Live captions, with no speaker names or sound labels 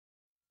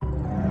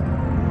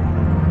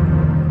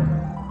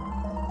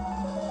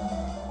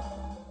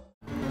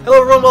Hello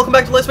everyone, welcome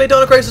back to Let's Play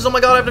Dino Crisis. Oh my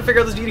god, I have to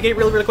figure out this DD gate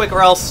really quick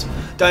or else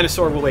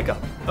Dinosaur will wake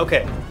up.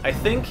 Okay, I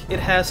think it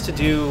has to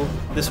do...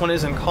 This one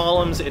is in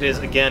columns. It is,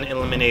 again,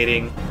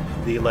 eliminating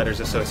the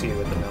letters associated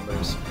with the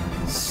numbers.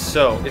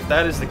 So, if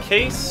that is the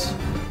case,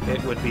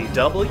 it would be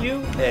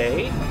W,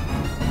 A,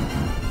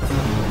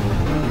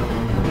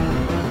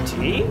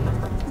 T,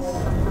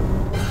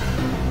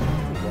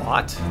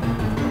 Watt,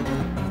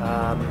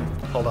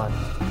 hold on,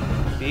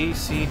 B,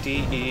 C,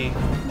 D, E,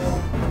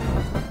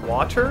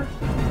 Water,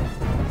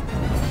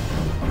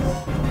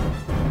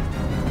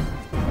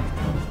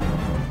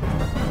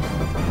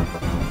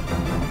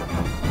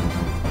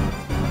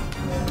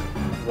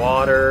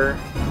 Water,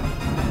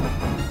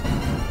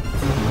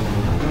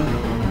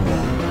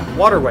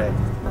 Waterway.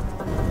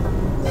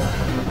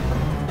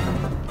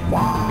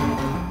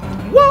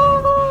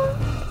 Whoa!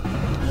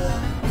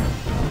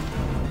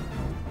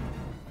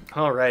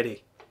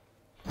 Alrighty.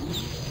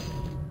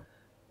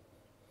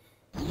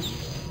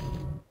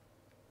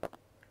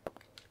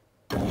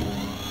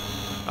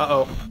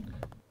 Uh-oh.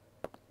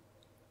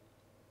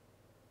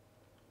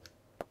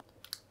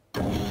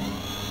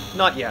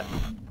 Not yet.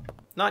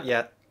 Not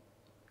yet.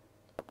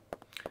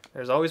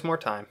 There's always more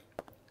time.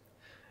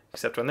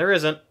 Except when there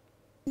isn't.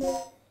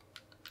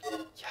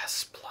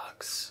 Yes,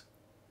 plugs.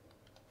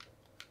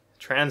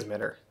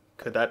 Transmitter.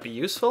 Could that be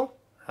useful?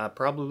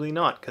 Probably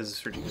not,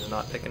 because Regina's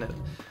not picking it.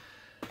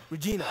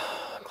 Regina.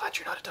 I'm glad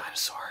you're not a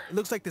dinosaur. It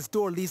looks like this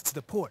door leads to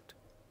the port.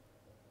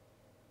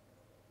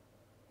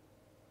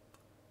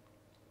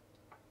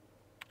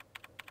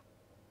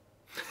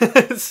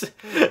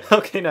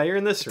 Okay, now you're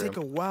in this room.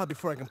 It'll take a while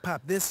before I can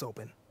pop this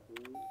open.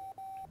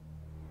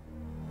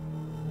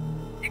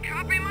 You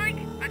copy, Mike?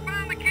 I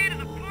found the key to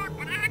the port,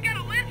 but I got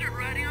a lizard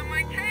riding on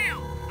my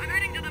tail. I'm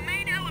heading to the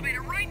main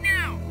elevator right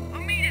now.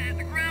 I'll meet it at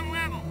the ground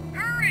level.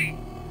 Hurry!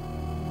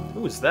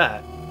 Who's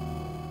that?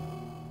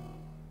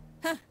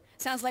 Huh.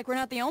 Sounds like we're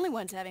not the only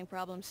ones having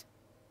problems.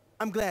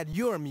 I'm glad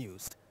you're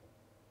amused.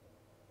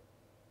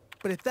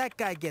 But if that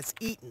guy gets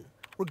eaten,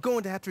 we're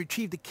going to have to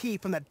retrieve the key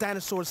from that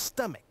dinosaur's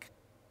stomach.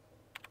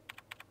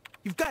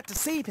 You've got to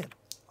save him.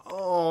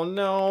 Oh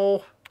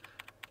no.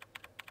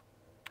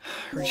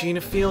 Regina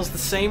feels the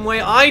same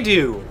way I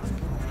do.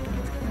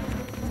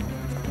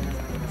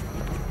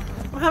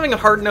 I'm having a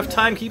hard enough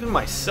time keeping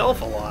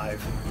myself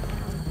alive.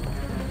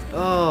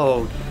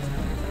 Oh.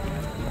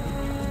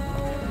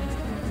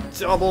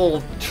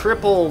 Double,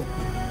 triple.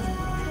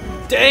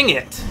 Dang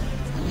it.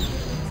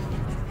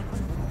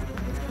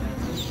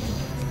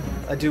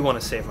 I do want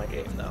to save my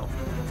game though.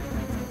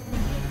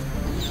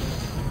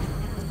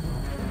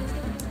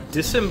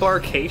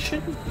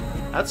 Disembarkation?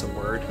 That's a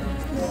word.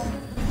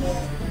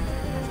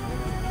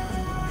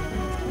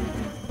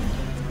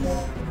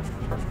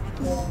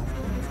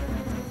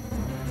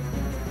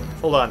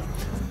 Hold on.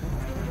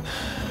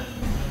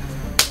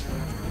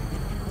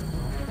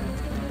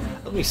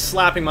 Let me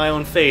slapping my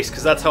own face,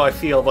 because that's how I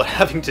feel about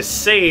having to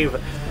save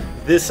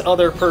this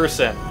other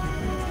person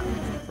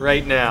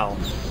right now.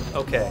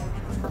 Okay.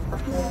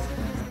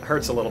 It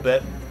hurts a little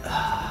bit.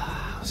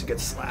 That was a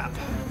good slap.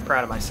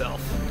 Proud of myself.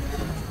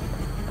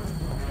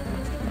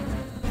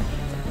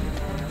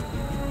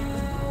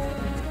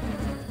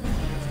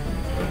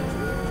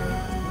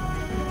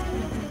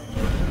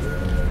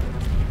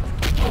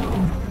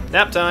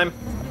 Naptime!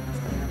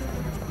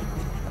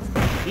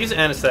 These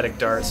anesthetic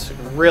darts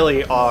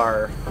really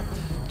are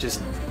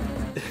just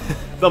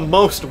the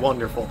most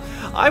wonderful.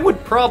 I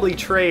would probably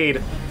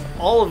trade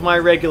all of my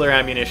regular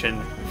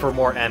ammunition for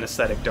more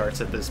anesthetic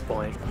darts at this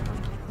point.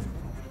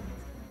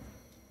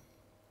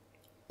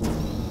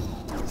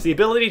 The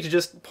ability to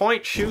just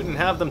point, shoot, and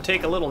have them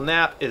take a little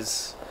nap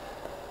is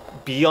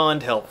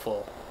beyond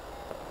helpful.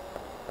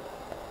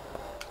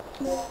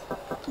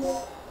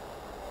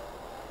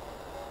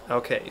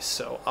 Okay,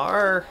 so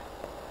our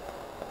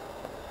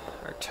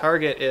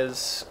target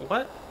is...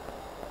 What?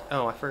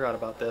 Oh, I forgot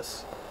about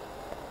this.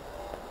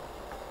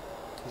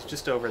 He's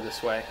just over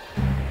this way.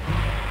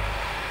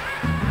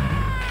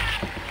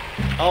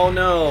 Oh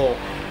no!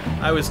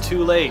 I was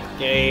too late.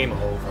 Game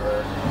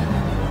over.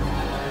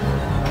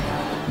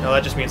 No,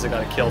 that just means I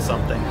gotta kill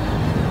something.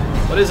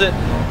 What is it?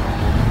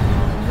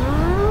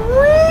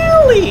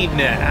 Really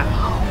now?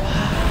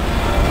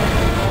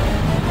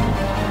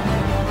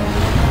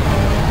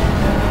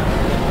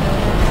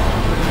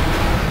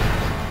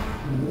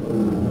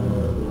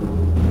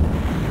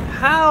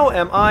 How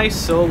am I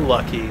so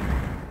lucky?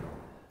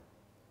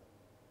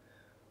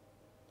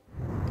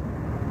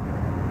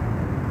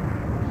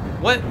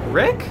 What?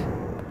 Rick?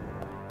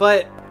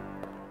 But...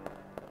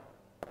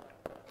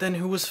 then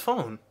who was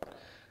phone?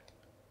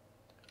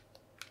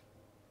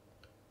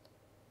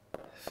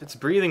 If it's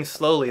breathing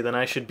slowly, then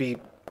I should be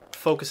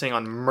focusing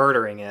on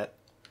murdering it.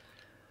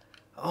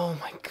 Oh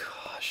my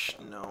gosh.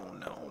 No,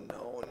 no,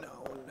 no,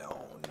 no, no,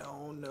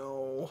 no,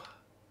 no.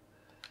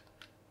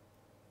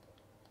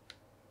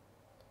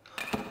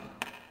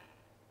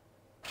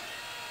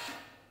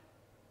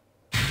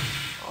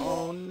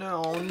 Oh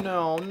no,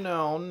 no,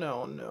 no,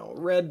 no, no.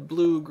 Red,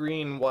 blue,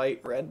 green, white,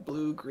 red,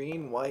 blue,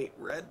 green, white,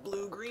 red,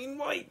 blue, green,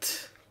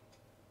 white.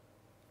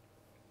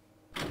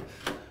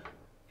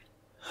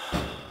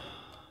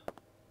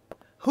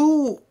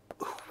 Who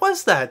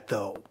was that,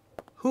 though?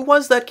 Who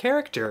was that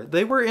character?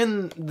 They were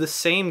in the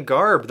same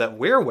garb that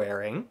we're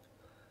wearing.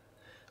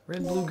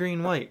 Red, blue,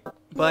 green, white.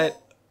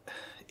 But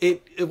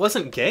it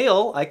wasn't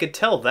Gale. I could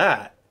tell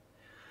that.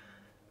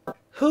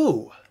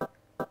 Who?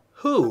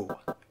 Who?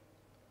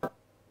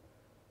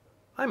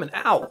 I'm an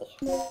owl.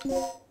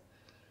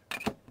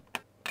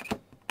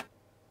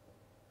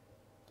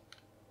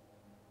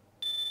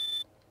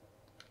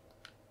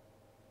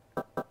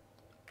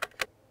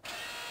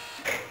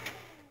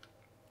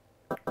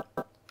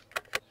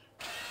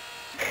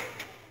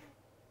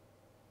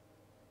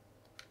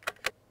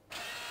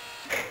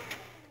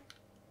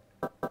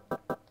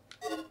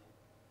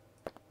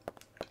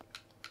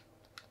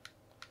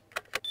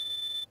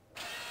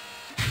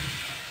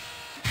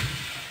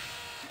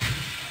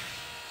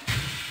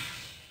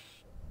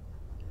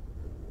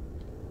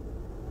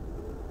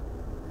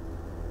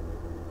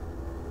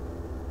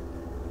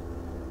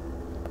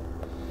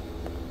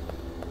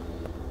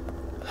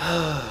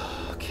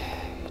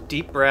 Okay,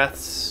 deep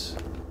breaths.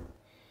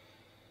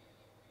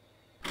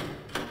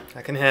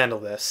 I can handle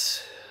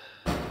this.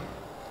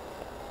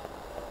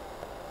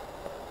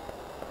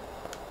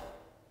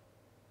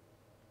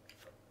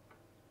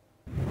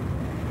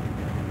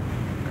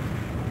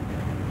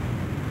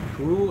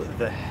 Who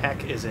the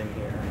heck is in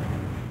here?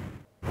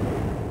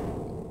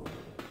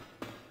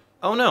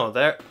 Oh no,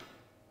 there...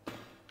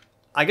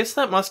 I guess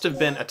that must have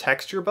been a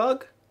texture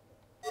bug?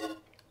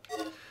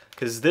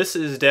 Because this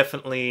is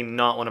definitely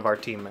not one of our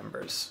team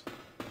members.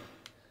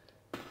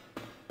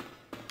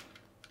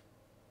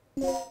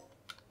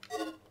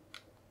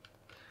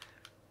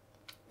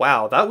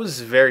 Wow, that was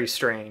very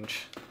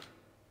strange.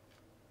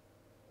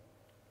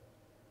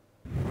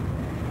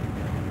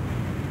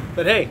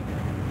 But hey,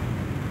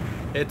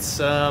 it's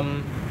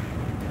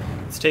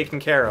taken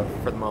care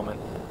of for the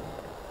moment.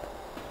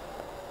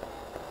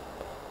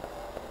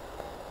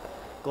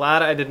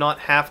 Glad I did not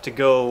have to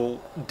go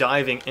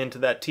diving into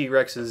that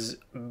T-Rex's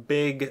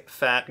big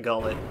fat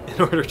gullet in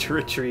order to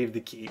retrieve the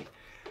key.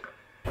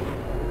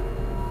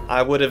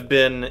 I would have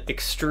been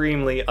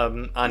extremely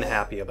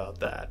unhappy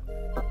about that.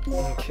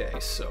 Okay,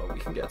 so we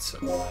can get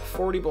some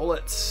 40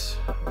 bullets.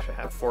 I wish I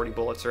had 40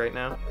 bullets right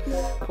now.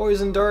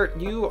 Poison dart,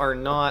 you are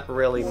not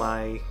really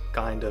my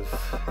kind of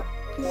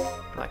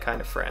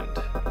friend.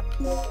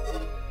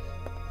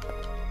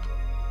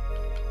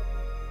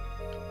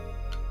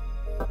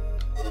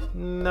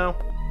 No.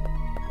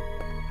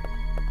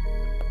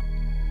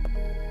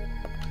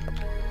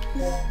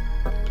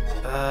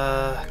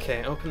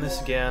 Okay, open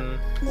this again.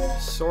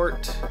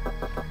 Sort.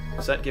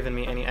 Is that giving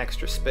me any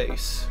extra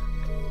space?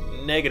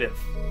 Negative.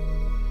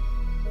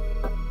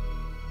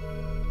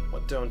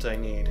 What don't I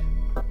need?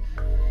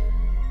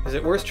 Is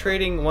it worth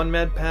trading 1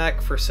 med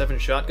pack for 7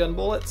 shotgun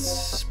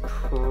bullets?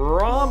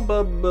 Probably.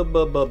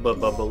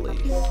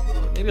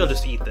 Maybe I'll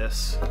just eat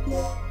this.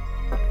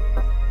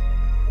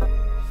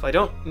 If I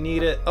don't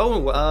need it...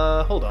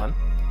 Oh, hold on.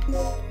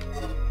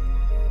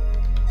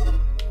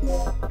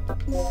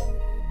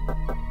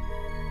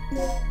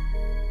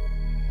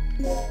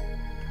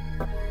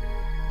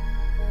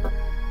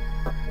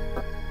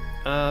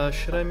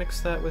 Should I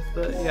mix that with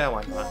the... Yeah,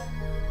 why not?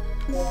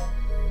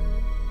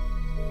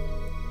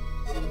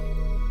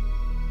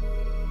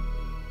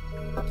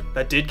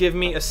 That did give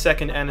me a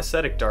second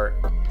anesthetic dart.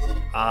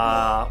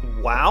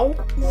 Wow?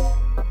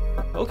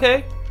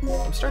 Okay.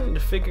 I'm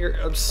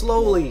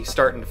slowly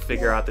starting to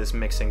figure out this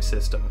mixing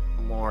system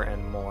more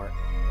and more.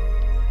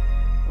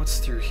 What's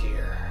through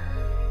here?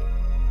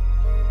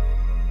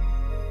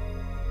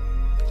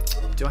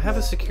 Do I have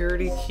a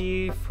security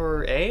key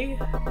for A?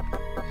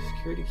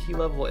 Security key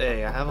level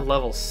A. I have a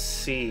level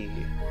C.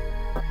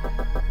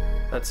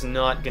 That's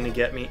not gonna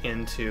get me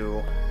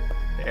into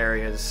the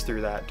areas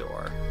through that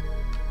door.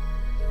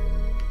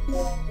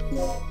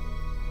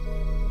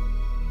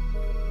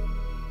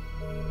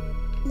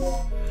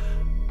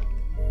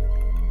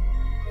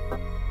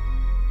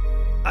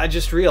 I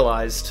just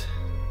realized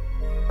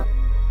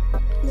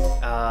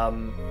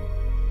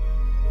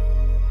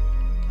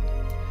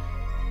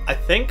I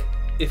think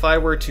if I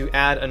were to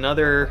add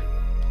another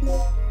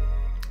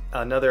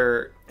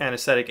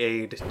anesthetic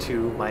aid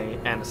to my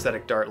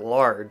anesthetic dart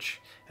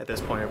large at this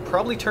point, I'd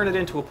probably turn it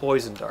into a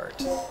poison dart.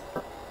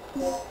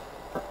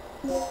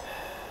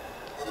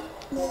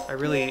 I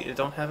really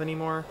don't have any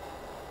more.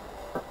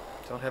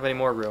 Don't have any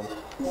more room.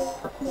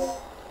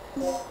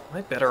 Am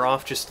I better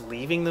off just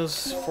leaving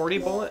those 40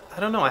 bullet? I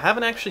don't know. I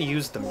haven't actually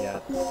used them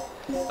yet.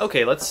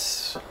 Okay,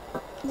 let's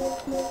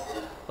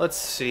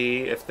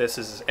see if this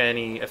is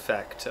any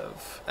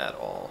effective at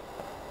all.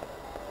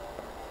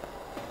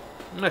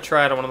 I'm gonna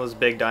try it on one of those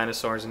big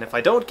dinosaurs, and if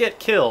I don't get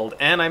killed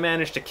and I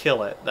manage to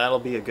kill it, that'll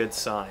be a good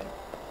sign.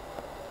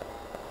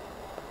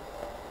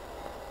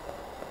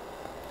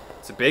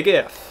 It's a big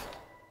if.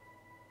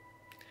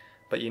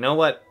 But you know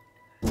what?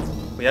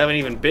 We have an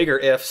even bigger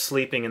if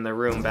sleeping in the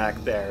room back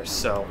there,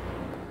 so...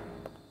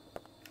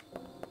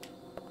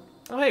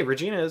 Oh hey,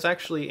 Regina is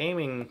actually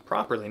aiming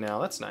properly now,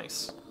 that's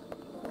nice.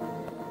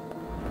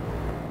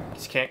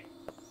 Just can't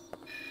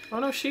Oh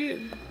no,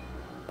 she...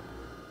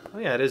 Oh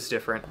yeah, it is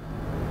different.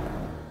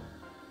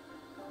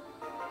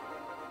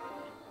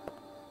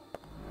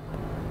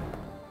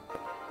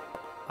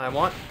 I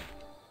want...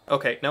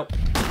 Okay, nope.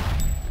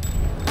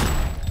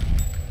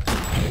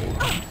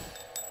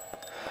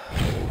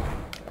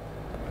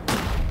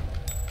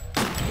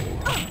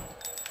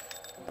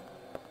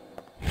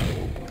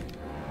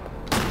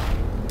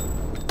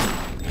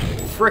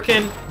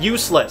 Frickin'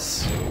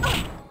 useless.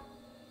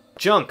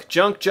 Junk,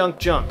 junk, junk,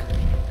 junk.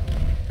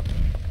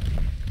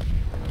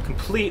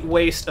 Complete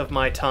waste of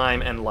my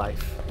time and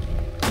life.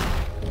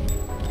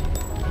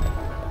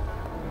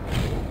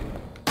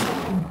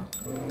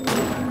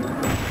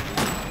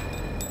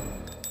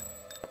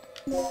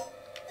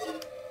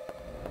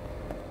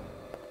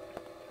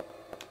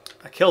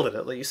 I killed it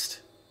at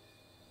least.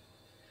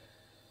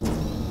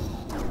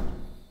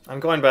 I'm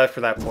going back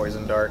for that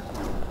poison dart.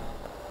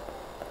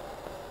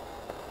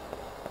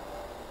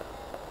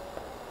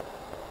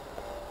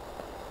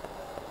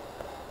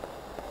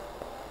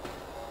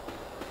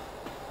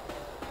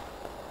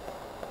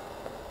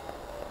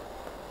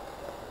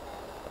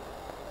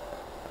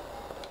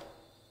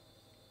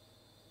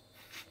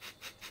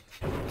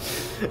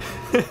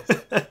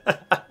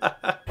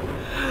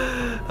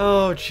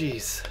 Oh,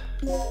 jeez.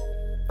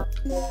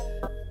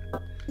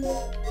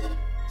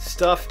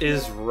 Stuff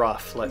is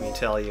rough, let me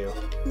tell you.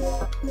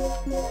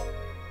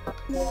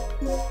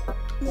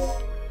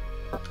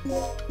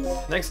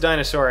 Next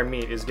dinosaur I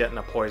meet is getting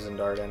a poison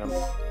dart in him.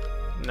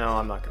 No,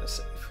 I'm not gonna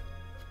save.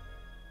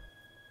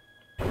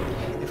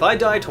 If I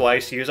die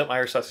twice, use up my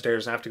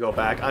resuscitators and have to go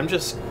back, I'm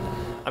just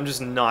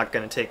not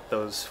gonna take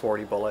those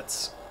 40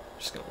 bullets. I'm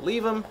just gonna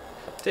leave them,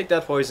 take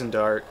that poison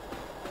dart,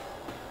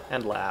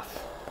 and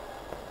laugh.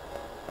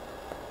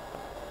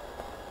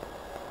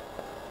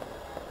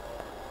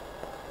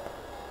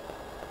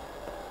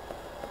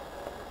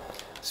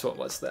 So what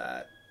was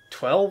that?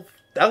 12?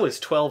 That was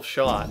 12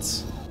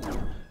 shots.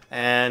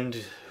 And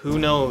who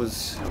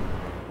knows?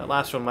 That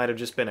last one might have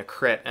just been a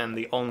crit and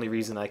the only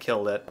reason I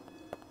killed it.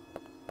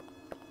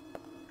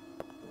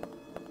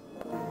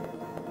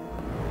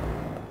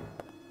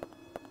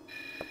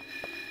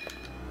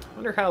 I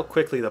wonder how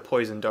quickly the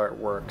poison dart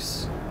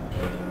works.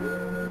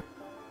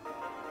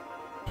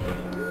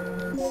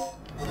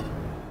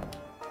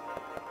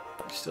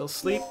 Still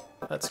asleep?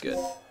 That's good.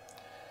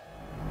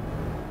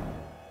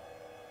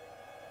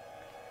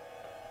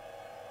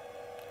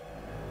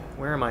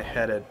 Where am I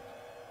headed?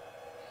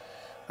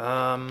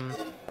 I'm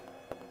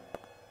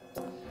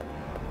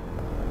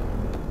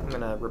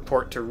gonna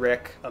report to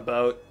Rick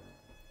about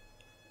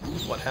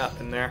what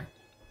happened there.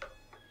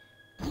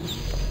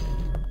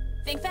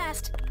 Think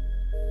fast.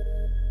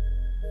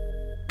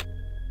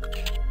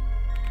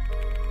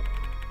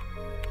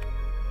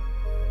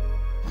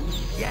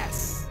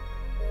 Yes!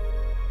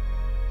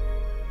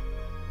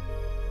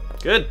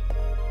 Good.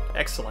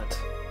 Excellent.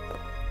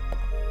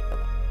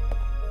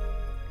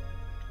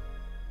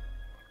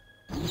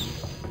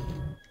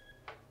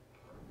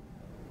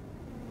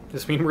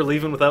 Does this mean we're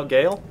leaving without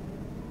Gale?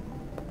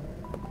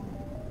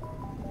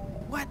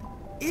 What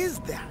is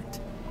that?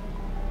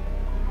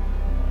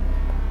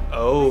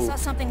 Oh. I saw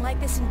something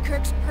like this in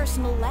Kirk's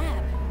personal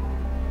lab.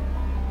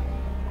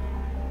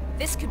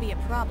 This could be a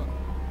problem.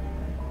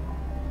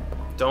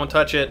 Don't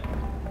touch it.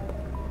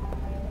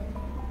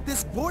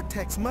 This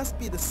vortex must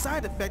be the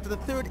side effect of the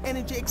third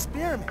energy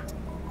experiment.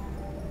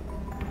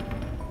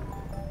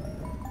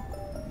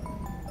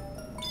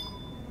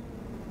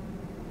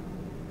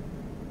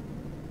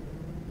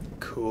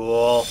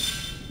 Cool.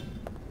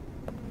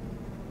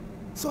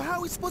 So how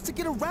are we supposed to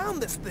get around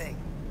this thing?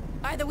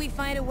 Either we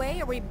find a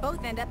way or we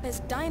both end up as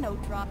dino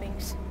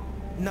droppings.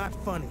 Not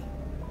funny.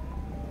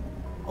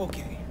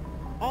 Okay,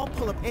 I'll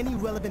pull up any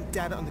relevant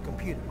data on the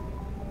computer.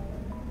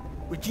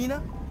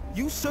 Regina,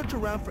 you search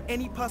around for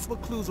any possible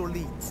clues or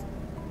leads.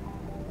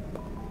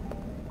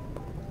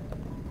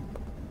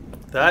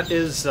 That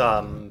is,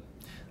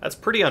 that's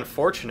pretty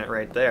unfortunate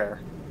right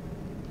there.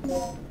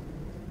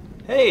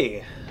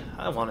 Hey,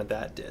 I wanted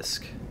that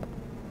disc.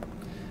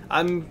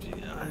 I'm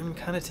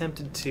kind of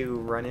tempted to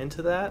run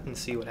into that and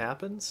see what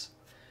happens.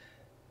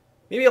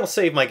 Maybe I'll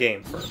save my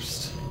game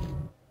first.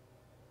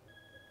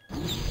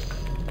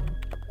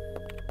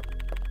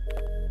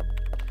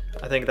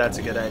 I think that's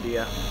a good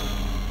idea.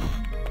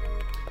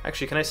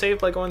 Actually, can I save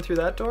by going through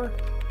that door?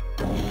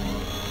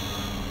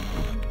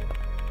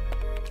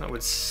 That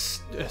would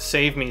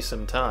save me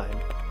some time.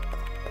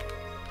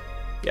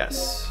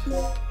 Yes.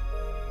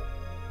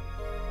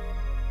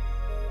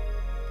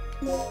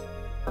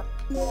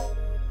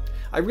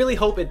 I really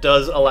hope it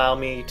does allow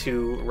me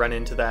to run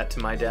into that to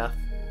my death.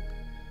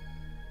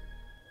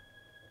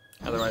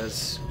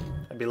 Otherwise,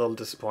 I'd be a little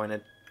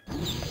disappointed.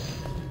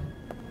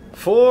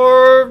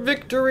 For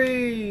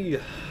victory!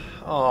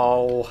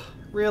 Oh,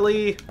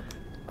 really?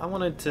 I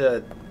wanted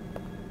to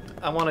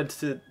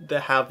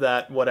have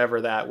that,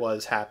 whatever that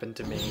was, happen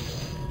to me.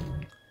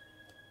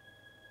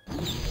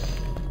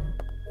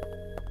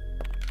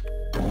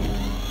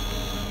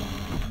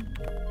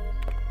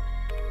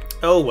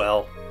 Oh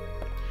well.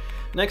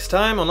 Next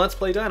time on Let's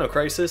Play Dino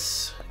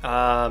Crisis,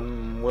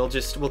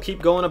 We'll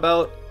keep going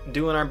about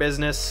doing our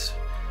business,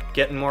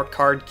 getting more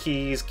card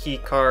keys, key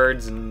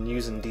cards, and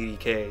using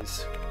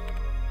DDKs.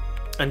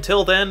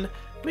 Until then,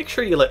 make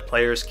sure you let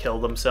players kill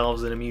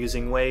themselves in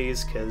amusing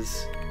ways,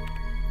 because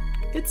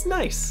it's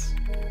nice.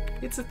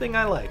 It's a thing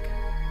I like.